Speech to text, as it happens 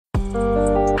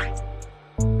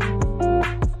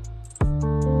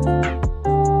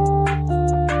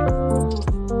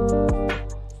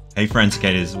Hey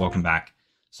Forensicators, welcome back.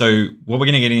 So what we're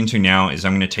going to get into now is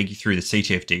I'm going to take you through the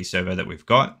CTFd server that we've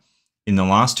got. In the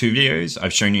last two videos,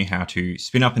 I've shown you how to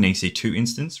spin up an EC2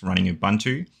 instance running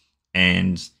Ubuntu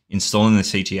and installing the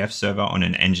CTF server on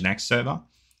an nginx server.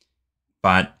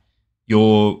 But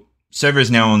your server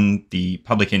is now on the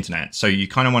public internet, so you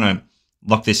kind of want to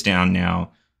lock this down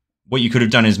now. What you could have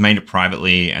done is made it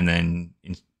privately and then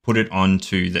put it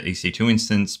onto the EC2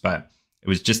 instance, but it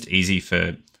was just easy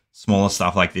for smaller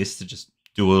stuff like this to just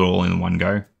do it all in one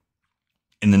go.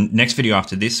 In the next video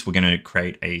after this, we're going to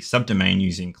create a subdomain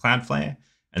using CloudFlare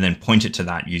and then point it to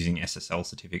that using SSL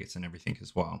certificates and everything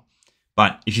as well.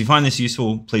 But if you find this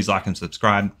useful, please like and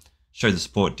subscribe. Show the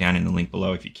support down in the link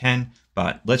below if you can.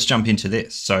 But let's jump into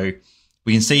this. So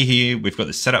we can see here, we've got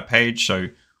the setup page. So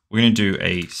we're going to do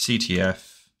a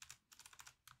CTF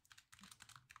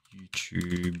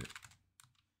YouTube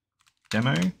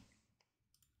demo.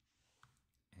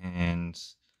 And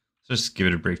just give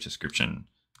it a brief description.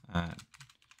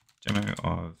 Demo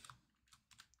of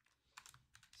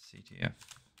CTFd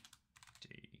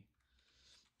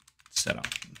setup.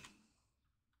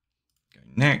 Go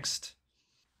next.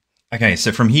 Okay,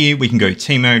 so from here we can go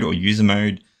team mode or user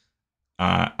mode.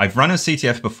 I've run a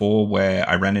CTF before where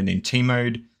I ran it in team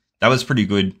mode. That was pretty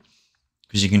good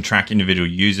because you can track individual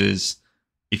users.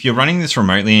 If you're running this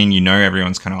remotely and you know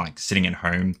everyone's kind of like sitting at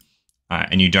home,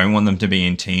 and you don't want them to be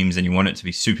in teams and you want it to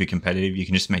be super competitive, you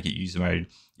can just make it user mode.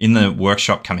 In the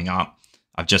workshop coming up,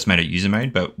 I've just made it user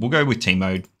mode, but we'll go with team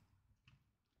mode.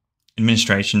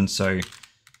 Administration, so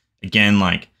again,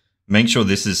 like make sure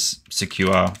this is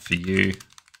secure for you,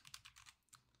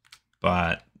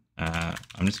 but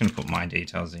I'm just gonna put my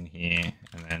details in here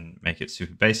and then make it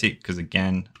super basic because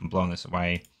again, I'm blowing this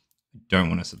away. I don't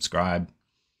want to subscribe.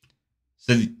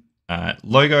 So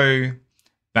logo,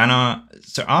 banner.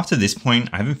 So after this point,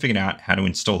 I haven't figured out how to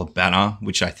install a banner,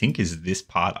 which I think is this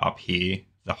part up here,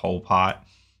 the whole part.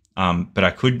 But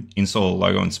I could install a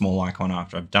logo and small icon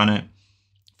after I've done it.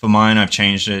 For mine, I've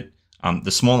changed it.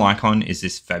 The small icon is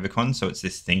this favicon. So it's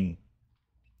this thing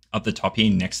up the top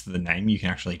here next to the name. You can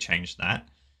actually change that.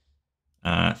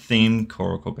 Theme,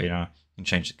 core beta, you can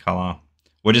change the color.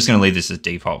 We're just going to leave this as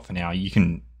default for now. You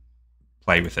can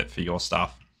play with it for your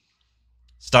stuff.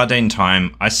 Start date and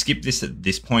time, I skipped this at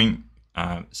this point.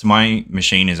 So my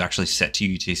machine is actually set to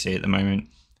UTC at the moment.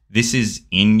 This is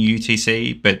in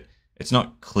UTC, but it's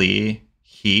not clear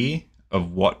here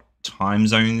of what time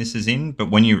zone this is in. But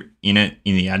when you're in it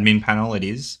in the admin panel, it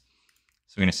is.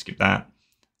 So we're going to skip that.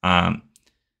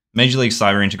 Major League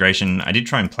Cyber integration, I did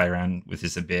try and play around with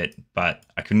this a bit, but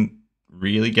I couldn't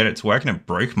really get it to work and it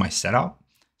broke my setup.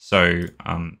 So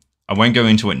I won't go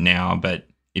into it now, but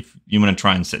if you want to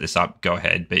try and set this up, go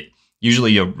ahead. But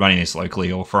usually you're running this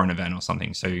locally or for an event or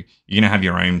something. So you're going to have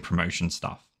your own promotion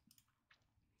stuff.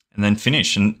 And then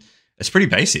finish. And it's pretty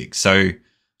basic. So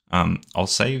I'll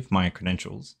save my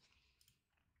credentials.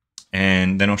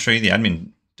 And then I'll show you the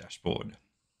admin dashboard.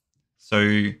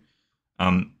 So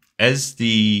as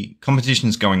the competition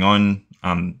is going on,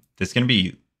 there's going to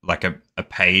be like a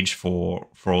page for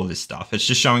all this stuff. It's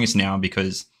just showing us now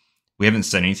because we haven't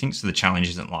said anything. So the challenge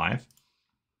isn't live.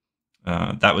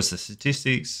 That was the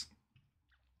statistics.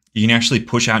 You can actually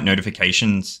push out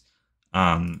notifications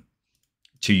to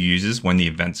users when the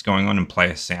event's going on and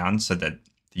play a sound so that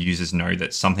the users know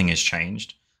that something has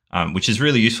changed, which is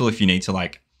really useful if you need to,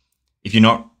 like, if you're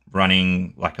not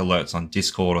running like alerts on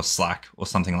Discord or Slack or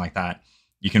something like that,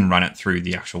 you can run it through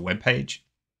the actual web page.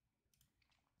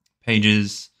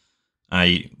 Pages,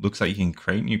 looks like you can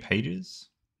create new pages.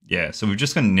 Yeah, so we've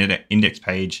just got an index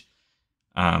page,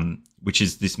 which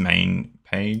is this main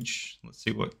page. Let's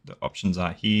see what the options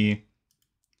are here.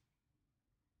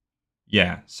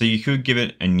 Yeah, so you could give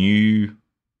it a new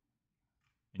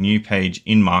page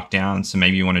in Markdown. So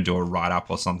maybe you want to do a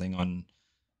write-up or something on,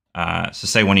 so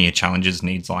say one of your challenges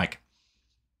needs like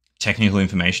technical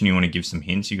information, you want to give some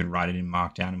hints, you could write it in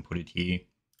Markdown and put it here.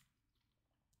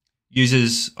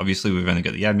 Users, obviously we've only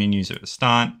got the admin user at the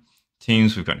start.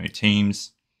 Teams, we've got no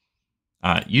teams.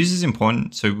 Users is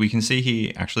important, so we can see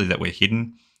here actually that we're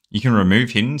hidden. You can remove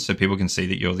hidden so people can see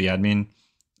that you're the admin.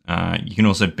 You can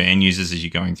also ban users as you're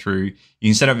going through. You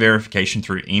can set up verification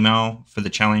through email for the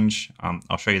challenge.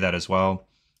 I'll show you that as well.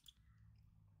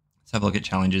 Let's have a look at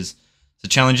challenges. So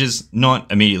challenges,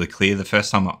 not immediately clear. The first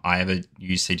time I ever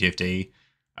used CTFd,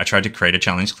 I tried to create a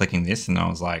challenge clicking this and I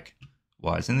was like,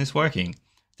 why isn't this working?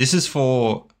 This is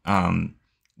for when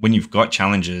you've got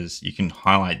challenges, you can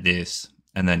highlight this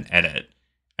and then edit.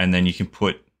 And then you can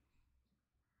put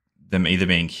them either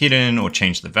being hidden or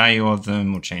change the value of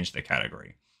them or change their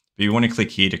category. But you want to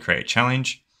click here to create a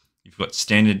challenge. You've got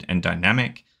standard and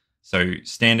dynamic. So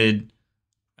standard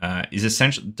is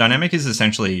essentially, dynamic is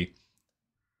essentially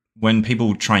when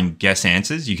people try and guess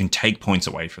answers, you can take points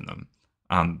away from them.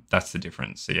 That's the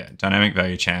difference. So yeah, dynamic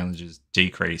value challenges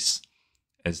decrease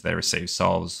as they receive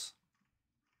solves.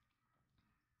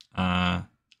 The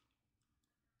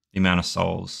amount of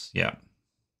solves, yeah.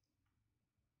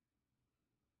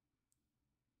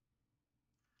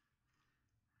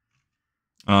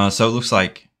 So it looks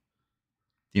like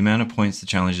the amount of points the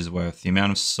challenge is worth, the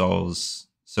amount of solves.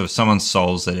 So if someone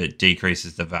solves it, it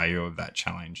decreases the value of that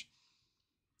challenge.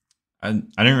 I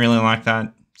don't really like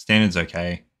that. Standard's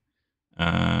okay.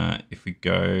 If we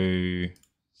go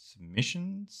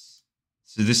submissions,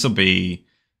 so this will be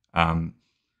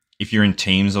if you're in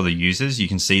Teams or the users, you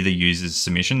can see the users'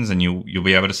 submissions, and you'll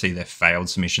be able to see their failed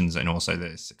submissions and also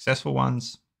their successful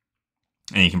ones.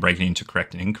 And you can break it into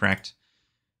correct and incorrect.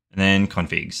 And then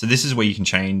config. So this is where you can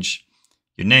change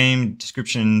your name,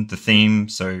 description, the theme.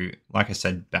 So like I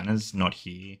said, banners not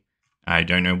here. I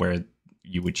don't know where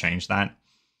you would change that.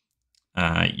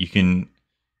 You can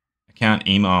account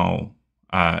email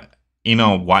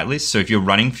whitelist. So if you're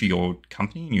running for your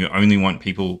company and you only want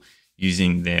people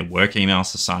using their work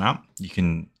emails to sign up, you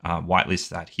can whitelist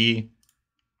that here.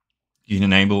 You can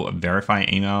enable verify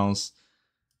emails.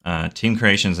 Team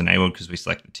creation is enabled because we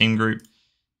select the team group.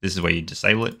 This is where you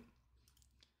disable it.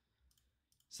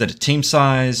 Set a team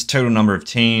size, total number of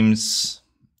teams,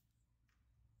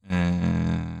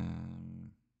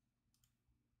 amount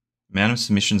of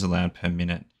submissions allowed per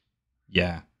minute.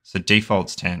 Yeah, so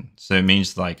default's 10. So it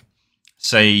means like,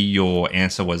 say your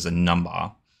answer was a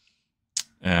number,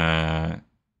 and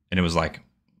it was like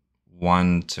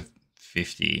 1 to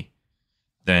 50,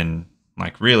 then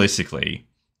like realistically,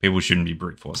 people shouldn't be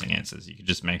brute forcing answers. You could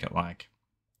just make it like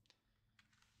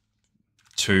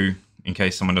 2 in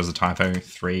case someone does a typo,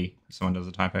 3 if someone does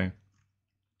a typo.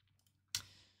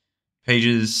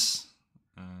 Pages,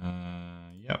 yep,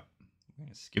 I'm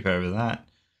gonna skip over that.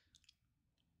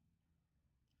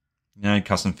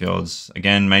 Custom fields,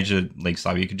 again, major league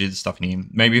sub, you could do this stuff in here.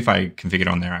 Maybe if I configured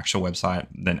on their actual website,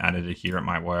 then added it here, it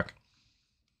might work.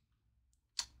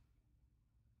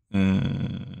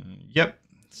 Yep,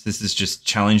 so this is just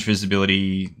challenge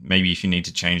visibility. Maybe if you need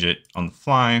to change it on the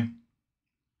fly.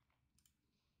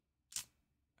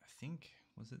 I think,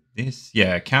 was it this?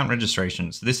 Yeah, account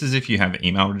registration. So this is if you have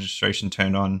email registration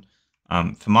turned on.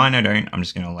 For mine, I don't. I'm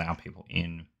just going to allow people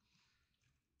in.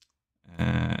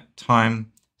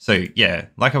 Time. So yeah,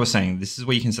 like I was saying, this is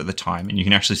where you can set the time and you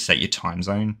can actually set your time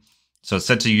zone. So it's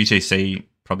set to UTC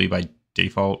probably by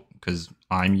default because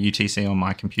I'm UTC on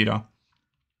my computer.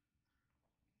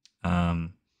 Or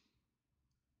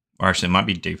actually it might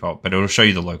be default, but it'll show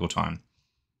you the local time.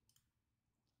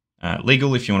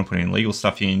 Legal, if you want to put in legal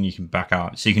stuff in, you can back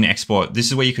up. So you can export. This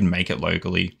is where you can make it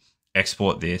locally,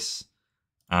 export this,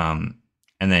 and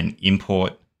then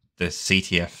import the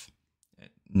CTF,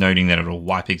 noting that it'll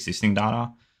wipe existing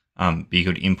data. But you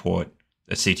could import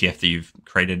a CTF that you've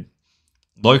created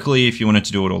locally if you wanted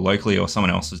to do it all locally, or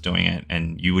someone else was doing it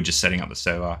and you were just setting up the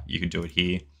server. You could do it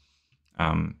here.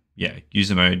 Yeah,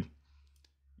 user mode.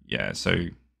 Yeah, so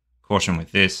caution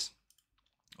with this,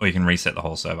 or you can reset the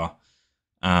whole server.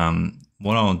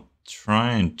 What I'll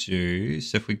try and do,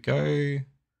 so if we go, I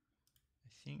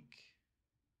think,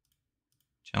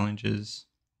 challenges.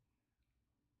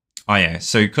 Oh yeah,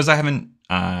 so because I haven't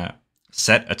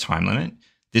set a time limit,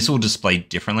 this will display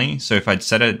differently. So if I'd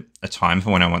set a time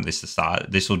for when I want this to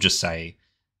start, this will just say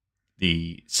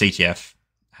the CTF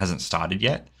hasn't started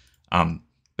yet. But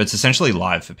it's essentially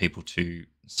live for people to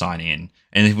sign in.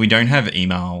 And if we don't have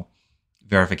email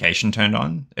verification turned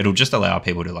on, it'll just allow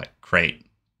people to like create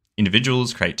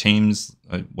individuals, create teams,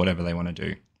 whatever they want to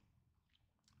do.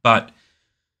 But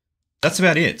that's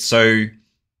about it. So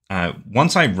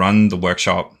once I run the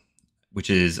workshop, which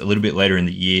is a little bit later in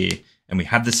the year, and we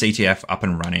have the CTF up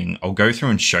and running, I'll go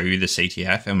through and show you the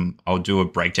CTF, and I'll do a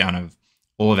breakdown of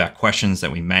all of our questions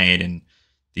that we made and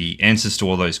the answers to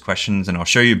all those questions. And I'll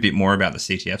show you a bit more about the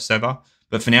CTF server.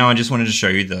 But for now, I just wanted to show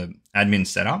you the admin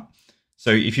setup.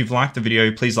 So if you've liked the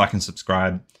video, please like and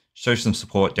subscribe. Show some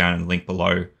support down in the link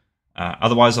below.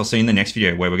 Otherwise, I'll see you in the next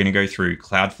video where we're going to go through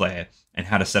CloudFlare and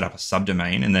how to set up a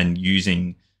subdomain, and then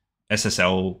using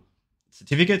SSL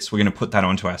certificates, we're going to put that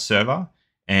onto our server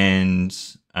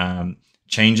and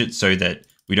change it so that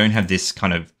we don't have this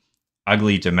kind of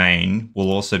ugly domain.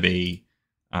 Will also be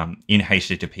in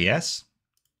HTTPS,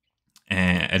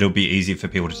 and it'll be easier for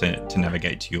people to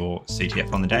navigate to your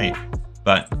CTF on the day.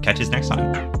 But catch us next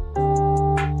time.